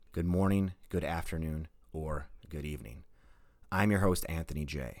good morning, good afternoon, or good evening. I'm your host, Anthony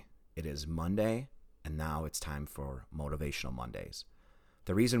J. It is Monday, and now it's time for Motivational Mondays.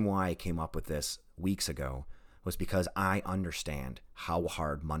 The reason why I came up with this weeks ago was because I understand how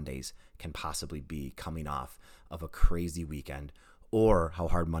hard Mondays can possibly be coming off of a crazy weekend, or how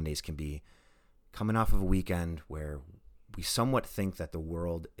hard Mondays can be coming off of a weekend where we somewhat think that the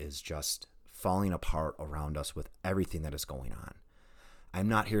world is just falling apart around us with everything that is going on. I'm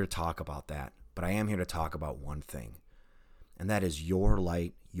not here to talk about that, but I am here to talk about one thing, and that is your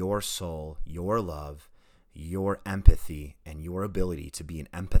light, your soul, your love, your empathy, and your ability to be an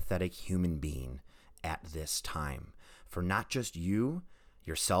empathetic human being at this time. For not just you,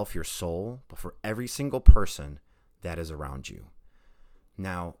 yourself, your soul, but for every single person that is around you.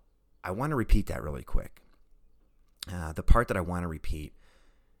 Now, I want to repeat that really quick. The part that I want to repeat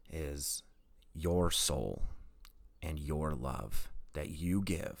is your soul and your love that you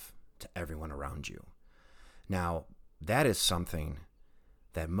give to everyone around you. Now, that is something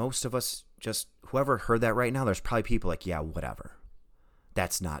that most of us, just whoever heard that right now, there's probably people like, yeah, whatever.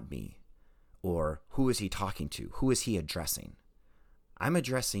 That's not me. Or who is he talking to? Who is he addressing? I'm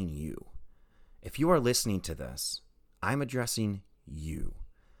addressing you. If you are listening to this, I'm addressing you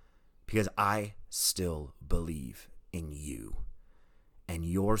because I still believe in you and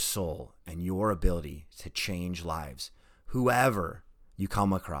your soul and your ability to change lives. Whoever you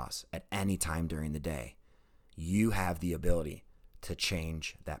come across at any time during the day, you have the ability to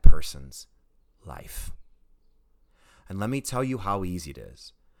change that person's life. And let me tell you how easy it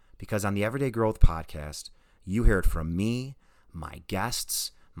is. Because on the Everyday Growth podcast, you hear it from me, my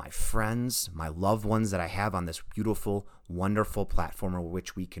guests, my friends, my loved ones that I have on this beautiful, wonderful platform over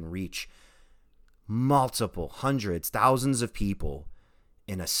which we can reach multiple hundreds, thousands of people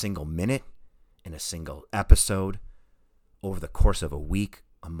in a single minute, in a single episode, over the course of a week,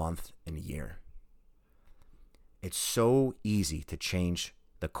 a month, and a year. It's so easy to change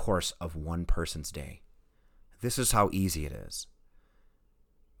the course of one person's day. This is how easy it is.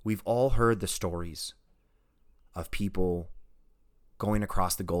 We've all heard the stories of people going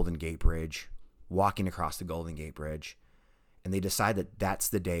across the Golden Gate Bridge, walking across the Golden Gate Bridge, and they decide that that's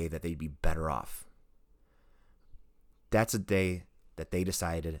the day that they'd be better off. That's a day that they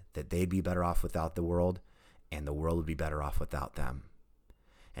decided that they'd be better off without the world, and the world would be better off without them.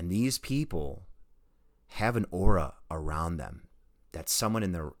 And these people have an aura around them. That's someone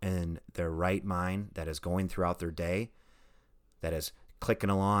in their right mind that is going throughout their day, that is clicking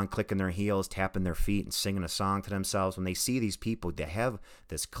along, clicking their heels, tapping their feet, and singing a song to themselves. When they see these people, they have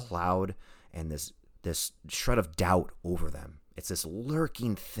this cloud and this shred of doubt over them. It's this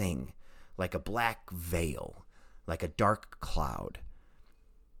lurking thing, like a black veil, like a dark cloud.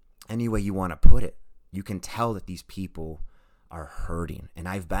 Any way you want to put it, you can tell that these people are hurting. And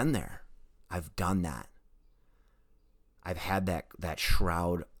I've been there. I've done that. I've had that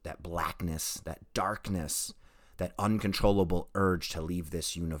shroud, that blackness, that darkness, that uncontrollable urge to leave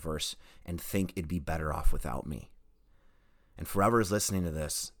this universe and think it'd be better off without me. And for whoever's listening to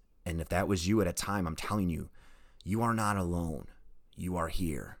this, and if that was you at a time, I'm telling you, you are not alone. You are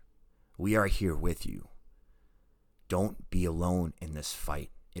here. We are here with you. Don't be alone in this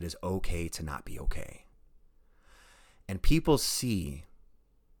fight. It is okay to not be okay. And people see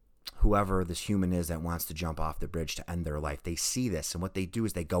whoever this human is that wants to jump off the bridge to end their life. They see this, and what they do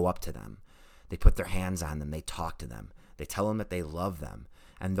is they go up to them. They put their hands on them. They talk to them. They tell them that they love them.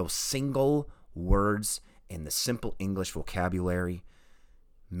 And those single words in the simple English vocabulary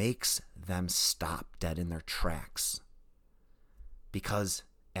makes them stop dead in their tracks. Because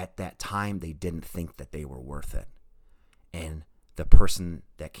at that time, they didn't think that they were worth it. And the person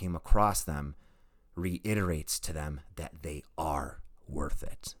that came across them reiterates to them that they are worth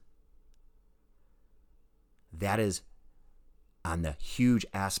it. That is on the huge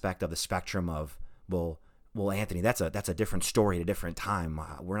aspect of the spectrum of, well, Anthony, that's a different story at a different time.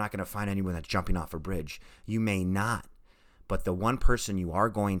 We're not going to find anyone that's jumping off a bridge. You may not, but the one person you are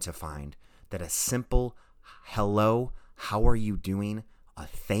going to find that a simple hello, how are you doing, a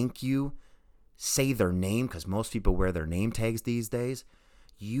thank you, say their name, because most people wear their name tags these days.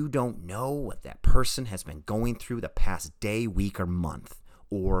 You don't know what that person has been going through the past day, week, or month,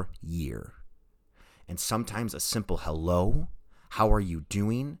 or year. And sometimes a simple hello, how are you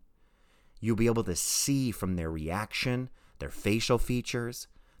doing? You'll be able to see from their reaction, their facial features,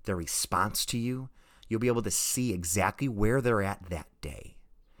 their response to you. You'll be able to see exactly where they're at that day.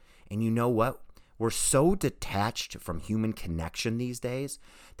 And you know what? We're so detached from human connection these days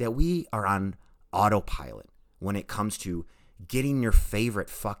that we are on autopilot when it comes to getting your favorite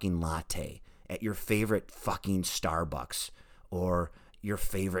fucking latte at your favorite fucking Starbucks, or your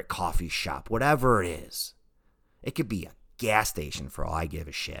favorite coffee shop, whatever it is. It could be a gas station for all I give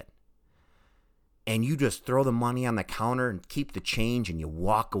a shit. And you just throw the money on the counter and keep the change and you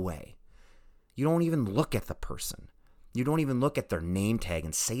walk away. You don't even look at the person. You don't even look at their name tag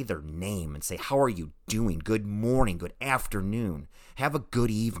and say their name and say, how are you doing? Good morning, good afternoon. Have a good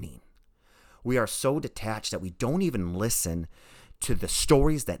evening. We are so detached that we don't even listen to the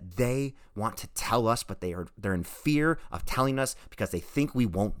stories that they want to tell us, but they're in fear of telling us because they think we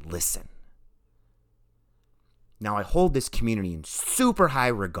won't listen. Now, I hold this community in super high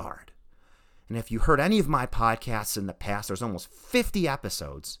regard. And if you heard any of my podcasts in the past, there's almost 50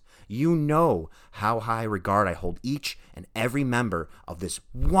 episodes. You know how high regard I hold each and every member of this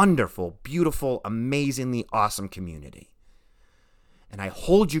wonderful, beautiful, amazingly awesome community. And I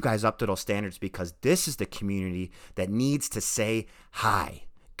hold you guys up to those standards because this is the community that needs to say hi,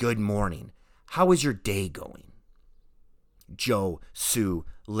 good morning. How is your day going? Joe, Sue,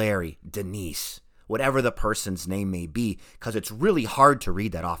 Larry, Denise, whatever the person's name may be, because it's really hard to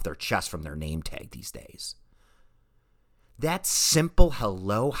read that off their chest from their name tag these days. That simple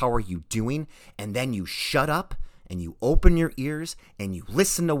hello, how are you doing? And then you shut up and you open your ears and you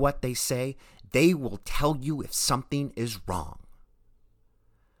listen to what they say. They will tell you if something is wrong.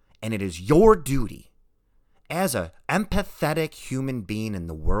 And it is your duty as an empathetic human being in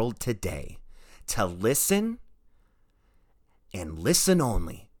the world today to listen and listen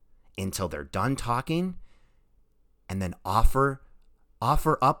only until they're done talking, and then offer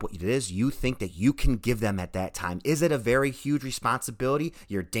up what it is you think that you can give them at that time. Is it a very huge responsibility?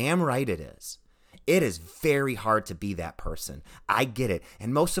 You're damn right it is. It is very hard to be that person. I get it.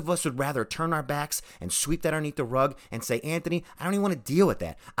 And most of us would rather turn our backs and sweep that underneath the rug and say, Anthony, I don't even want to deal with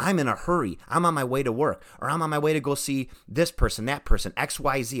that. I'm in a hurry. I'm on my way to work, or I'm on my way to go see this person, that person,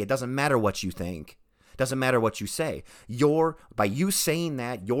 XYZ. It doesn't matter what you think. Doesn't matter what you say. By you saying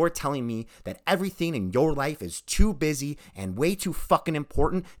that, you're telling me that everything in your life is too busy and way too fucking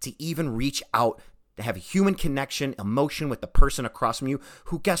important to even reach out to have a human connection, emotion with the person across from you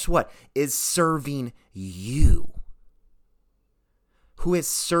who, guess what, is serving you. Who is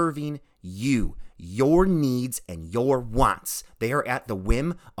serving you. Your needs and your wants. They are at the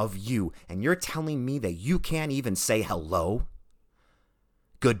whim of you. And you're telling me that you can't even say hello?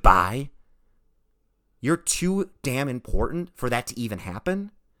 Goodbye? You're too damn important for that to even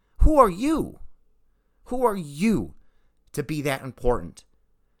happen? Who are you? Who are you to be that important?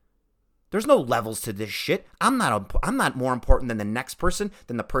 There's no levels to this shit. I'm not more important than the next person,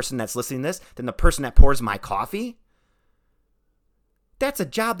 than the person that's listening to this, than the person that pours my coffee. That's a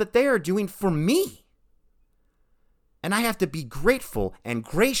job that they are doing for me. And I have to be grateful and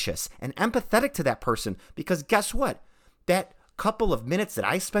gracious and empathetic to that person because guess what? That couple of minutes that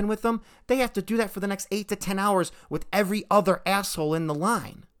I spend with them, they have to do that for the next 8 to 10 hours with every other asshole in the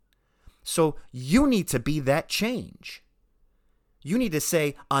line. So you need to be that change. You need to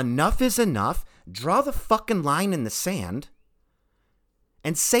say, enough is enough, draw the fucking line in the sand,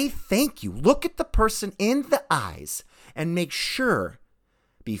 and say thank you. Look at the person in the eyes and make sure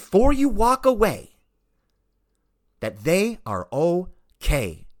before you walk away that they are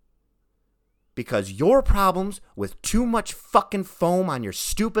okay. Because your problems with too much fucking foam on your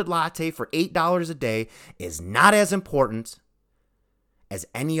stupid latte for $8 a day is not as important as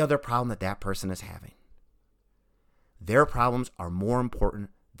any other problem that person is having. Their problems are more important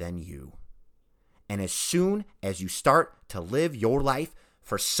than you. And as soon as you start to live your life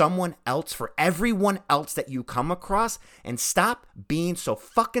for someone else, for everyone else that you come across, and stop being so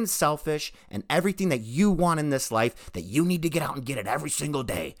fucking selfish and everything that you want in this life that you need to get out and get it every single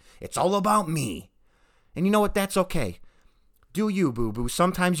day. It's all about me. And you know what? That's okay. Do you, boo-boo.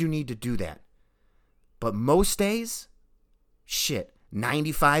 Sometimes you need to do that. But most days,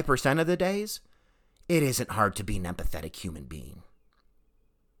 95% of the days, it isn't hard to be an empathetic human being.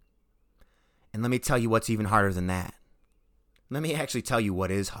 And let me tell you what's even harder than that. Let me actually tell you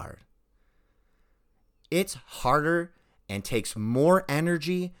what is hard. It's harder and takes more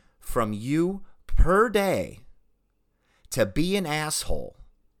energy from you per day to be an asshole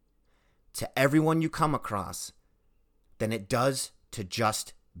to everyone you come across than it does to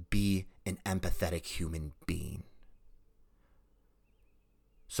just be an empathetic human being.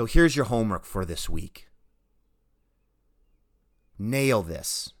 So here's your homework for this week. Nail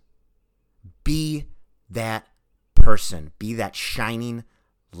this. Be that person. Be that shining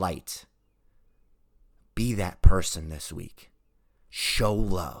light. Be that person this week. Show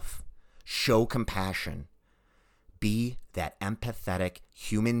love. Show compassion. Be that empathetic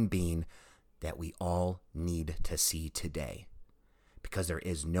human being that we all need to see today. Because there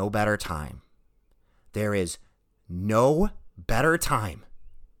is no better time. There is no better time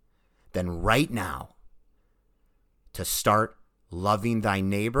than right now to start loving thy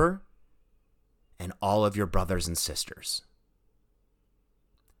neighbor and all of your brothers and sisters.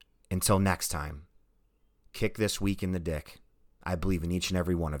 Until next time, kick this week in the dick. I believe in each and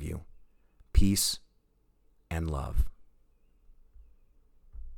every one of you. Peace and love.